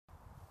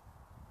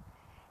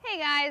Hey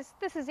guys,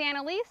 this is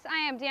Annalise. I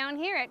am down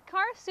here at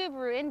Car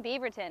Subaru in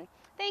Beaverton.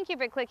 Thank you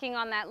for clicking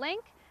on that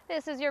link.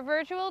 This is your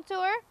virtual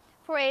tour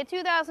for a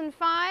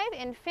 2005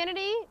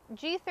 Infiniti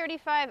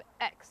G35X.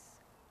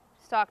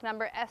 Stock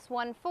number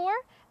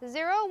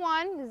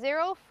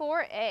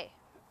S140104A.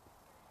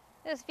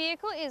 This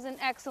vehicle is in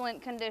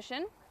excellent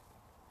condition.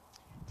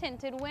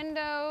 Tinted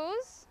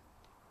windows,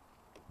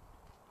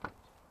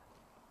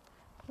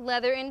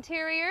 leather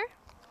interior.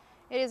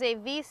 It is a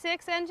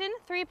V6 engine,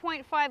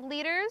 3.5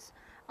 liters,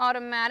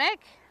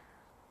 automatic.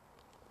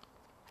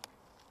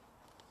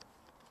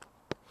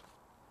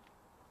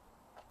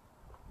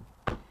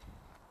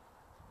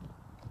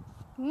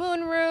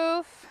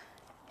 Moonroof.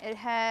 It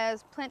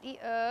has plenty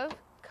of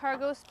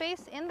cargo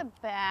space in the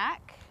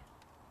back.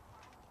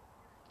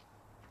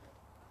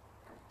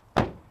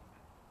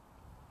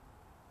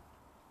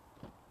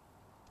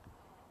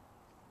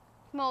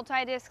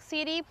 Multi-disc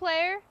CD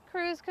player,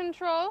 cruise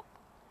control,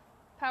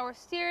 power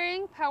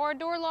steering, power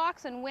door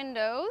locks and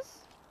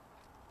windows.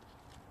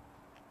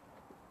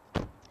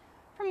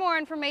 For more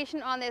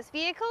information on this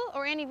vehicle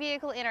or any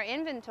vehicle in our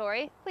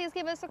inventory, please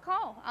give us a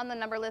call on the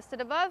number listed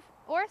above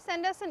or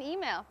send us an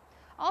email.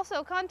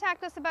 Also,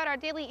 contact us about our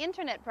daily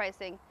internet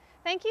pricing.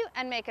 Thank you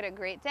and make it a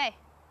great day.